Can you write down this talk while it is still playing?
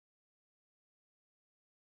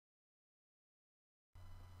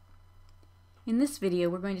In this video,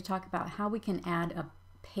 we're going to talk about how we can add a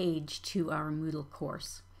page to our Moodle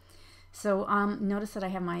course. So notice that I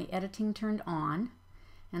have my editing turned on,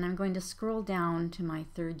 and I'm going to scroll down to my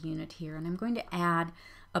third unit here, and I'm going to add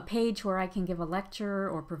a page where I can give a lecture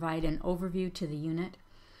or provide an overview to the unit.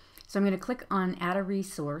 So I'm going to click on Add a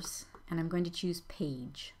Resource, and I'm going to choose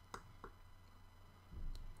Page.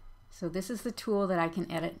 So this is the tool that I can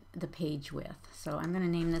edit the page with. So I'm going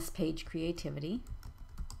to name this page Creativity.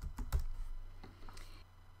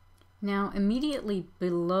 Now immediately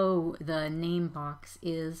below the name box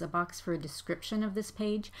is a box for a description of this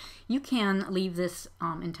page. You can leave this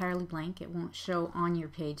entirely blank. It won't show on your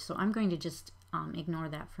page, so I'm going to just ignore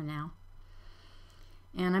that for now.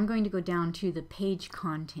 And I'm going to go down to the page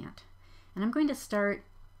content, and I'm going to start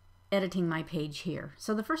editing my page here.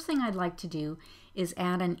 So the first thing I'd like to do is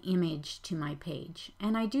add an image to my page,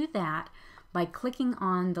 and I do that by clicking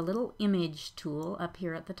on the little image tool up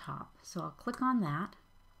here at the top. So I'll click on that.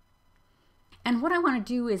 And what I want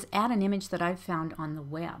to do is add an image that I've found on the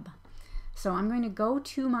web. So I'm going to go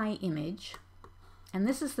to my image, and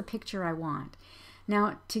this is the picture I want.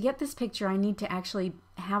 Now, to get this picture, I need to actually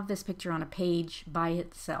have this picture on a page by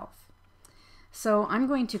itself. So I'm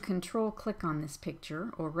going to control click on this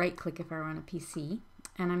picture, or right click if I were on a PC,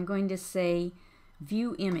 and I'm going to say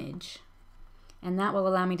View Image, and that will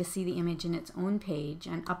allow me to see the image in its own page.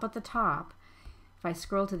 And up at the top, if I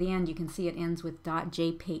scroll to the end, you can see it ends with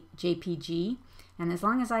 .jpg, and as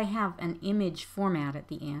long as I have an image format at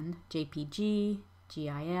the end, JPG,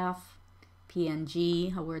 GIF,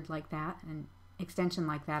 PNG, a word like that, an extension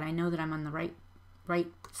like that, I know that I'm on the right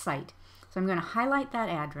site. So I'm going to highlight that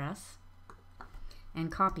address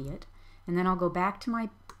and copy it, and then I'll go back to my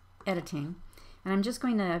editing, and I'm just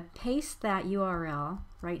going to paste that URL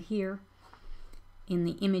right here in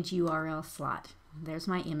the image URL slot. There's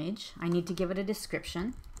my image. I need to give it a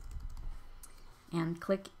description, and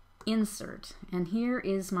click Insert, and here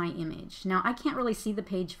is my image. Now I can't really see the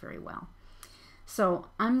page very well, so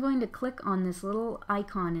I'm going to click on this little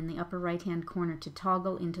icon in the upper right hand corner to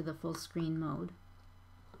toggle into the full screen mode,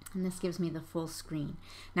 and this gives me the full screen.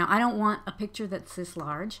 Now I don't want a picture that's this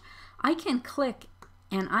large. I can click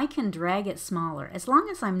and I can drag it smaller. As long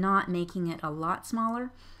as I'm not making it a lot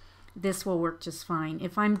smaller, this will work just fine.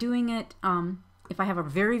 If I'm doing it if I have a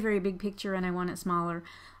very, very big picture and I want it smaller,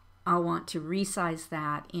 I'll want to resize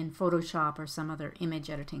that in Photoshop or some other image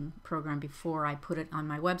editing program before I put it on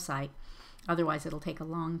my website. Otherwise, it'll take a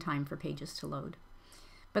long time for pages to load.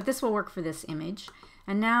 But this will work for this image.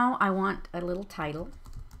 And now I want a little title.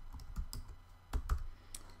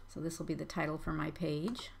 So this will be the title for my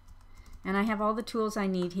page. And I have all the tools I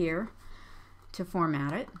need here to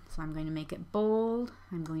format it. So I'm going to make it bold.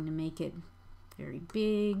 I'm going to make it very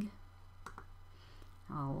big.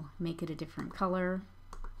 I'll make it a different color.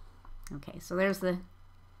 Okay, so there's the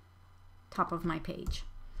top of my page.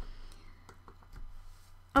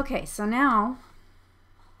 Okay, so now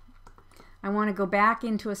I want to go back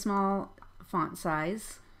into a small font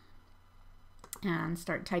size and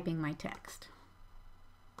start typing my text.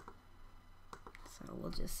 So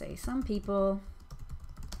we'll just say, some people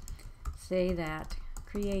say that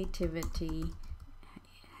creativity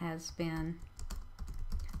has been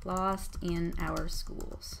lost in our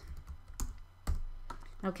schools.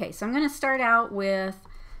 Okay, so I'm going to start out with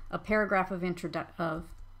a paragraph of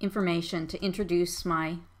information to introduce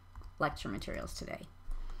my lecture materials today.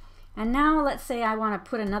 And now let's say I want to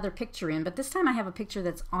put another picture in, but this time I have a picture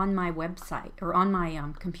that's on my website or on my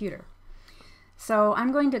computer. So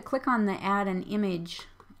I'm going to click on the Add an Image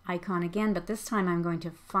icon again, but this time I'm going to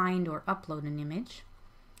find or upload an image.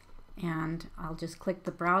 And I'll just click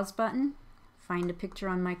the Browse button, find a picture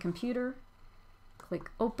on my computer, click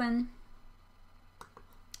Open,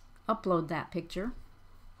 upload that picture,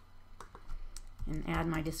 and add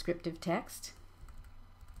my descriptive text.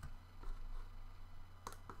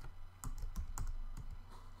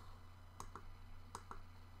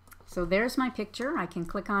 So there's my picture. I can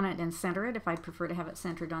click on it and center it if I prefer to have it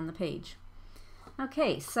centered on the page.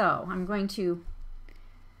 Okay, so I'm going to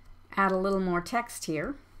add a little more text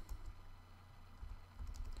here.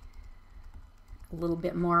 A little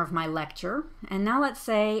bit more of my lecture. And now let's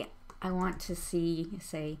say I want to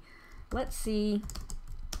say, let's see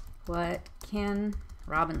what Ken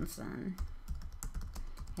Robinson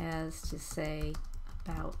has to say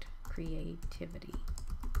about creativity.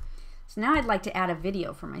 So now I'd like to add a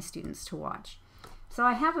video for my students to watch. So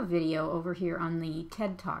I have a video over here on the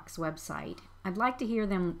TED Talks website. I'd like to hear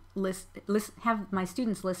them have my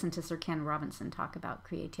students listen to Sir Ken Robinson talk about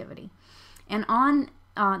creativity. And on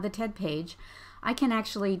the TED page, I can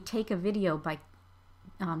actually take a video by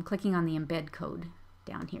clicking on the embed code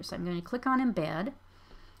down here. So I'm going to click on embed,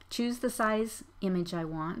 choose the size image I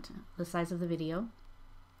want, the size of the video,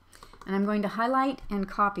 and I'm going to highlight and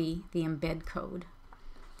copy the embed code.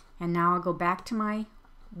 And now I'll go back to my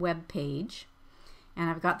web page, and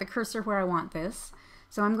I've got the cursor where I want this.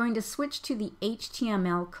 So I'm going to switch to the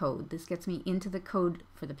HTML code. This gets me into the code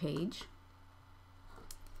for the page.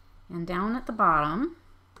 And down at the bottom,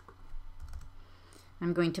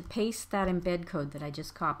 I'm going to paste that embed code that I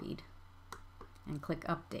just copied and click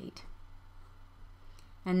update.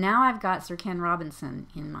 And now I've got Sir Ken Robinson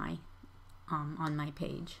in my on my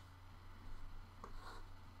page.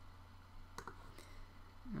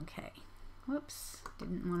 Okay, whoops,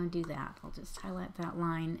 didn't want to do that. I'll just highlight that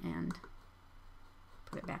line and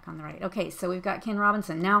put it back on the right. Okay, so we've got Ken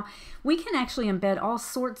Robinson. Now we can actually embed all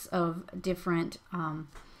sorts of different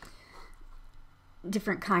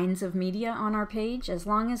different kinds of media on our page. As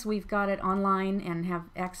long as we've got it online and have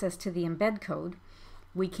access to the embed code,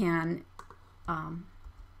 we can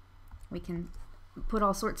put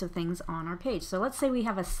all sorts of things on our page. So let's say we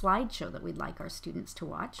have a slideshow that we'd like our students to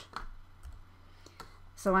watch.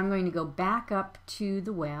 So I'm going to go back up to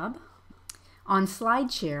the web. On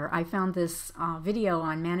SlideShare, I found this video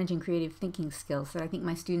on managing creative thinking skills that I think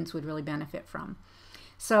my students would really benefit from.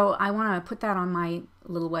 So I want to put that on my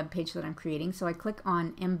little web page that I'm creating. So I click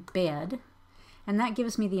on Embed, and that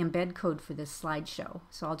gives me the embed code for this slideshow.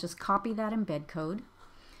 So I'll just copy that embed code,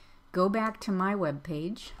 go back to my web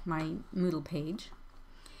page, my Moodle page,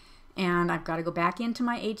 and I've got to go back into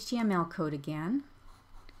my HTML code again,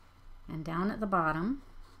 and down at the bottom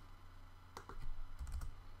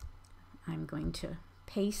I'm going to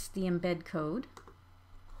paste the embed code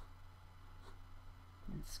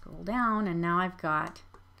and scroll down, and now I've got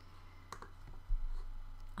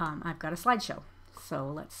a slideshow. So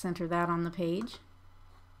let's center that on the page.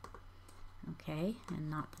 Okay, and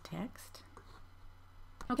not the text.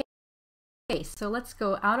 Okay, so let's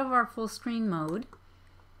go out of our full screen mode,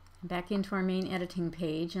 back into our main editing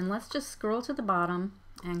page, and let's just scroll to the bottom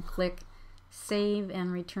and click Save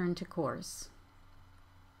and Return to Course.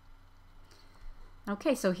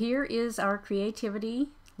 Okay, so here is our creativity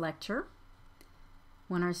lecture.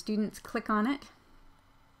 When our students click on it,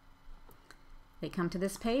 they come to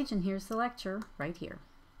this page, and here's the lecture right here.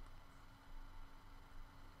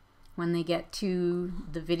 When they get to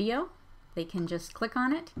the video, they can just click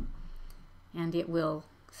on it and it will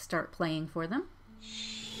start playing for them.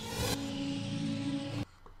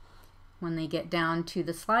 When they get down to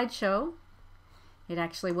the slideshow, it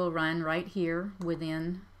actually will run right here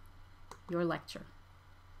within your lecture.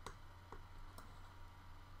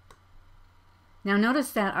 Now notice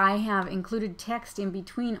that I have included text in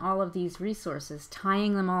between all of these resources,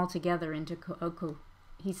 tying them all together into a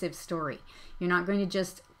cohesive story. You're not going to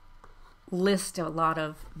just list a lot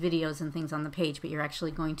of videos and things on the page, but you're actually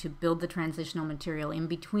going to build the transitional material in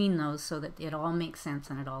between those so that it all makes sense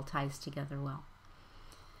and it all ties together well.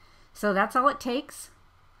 So that's all it takes,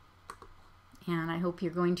 and I hope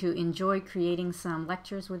you're going to enjoy creating some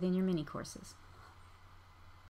lectures within your mini courses.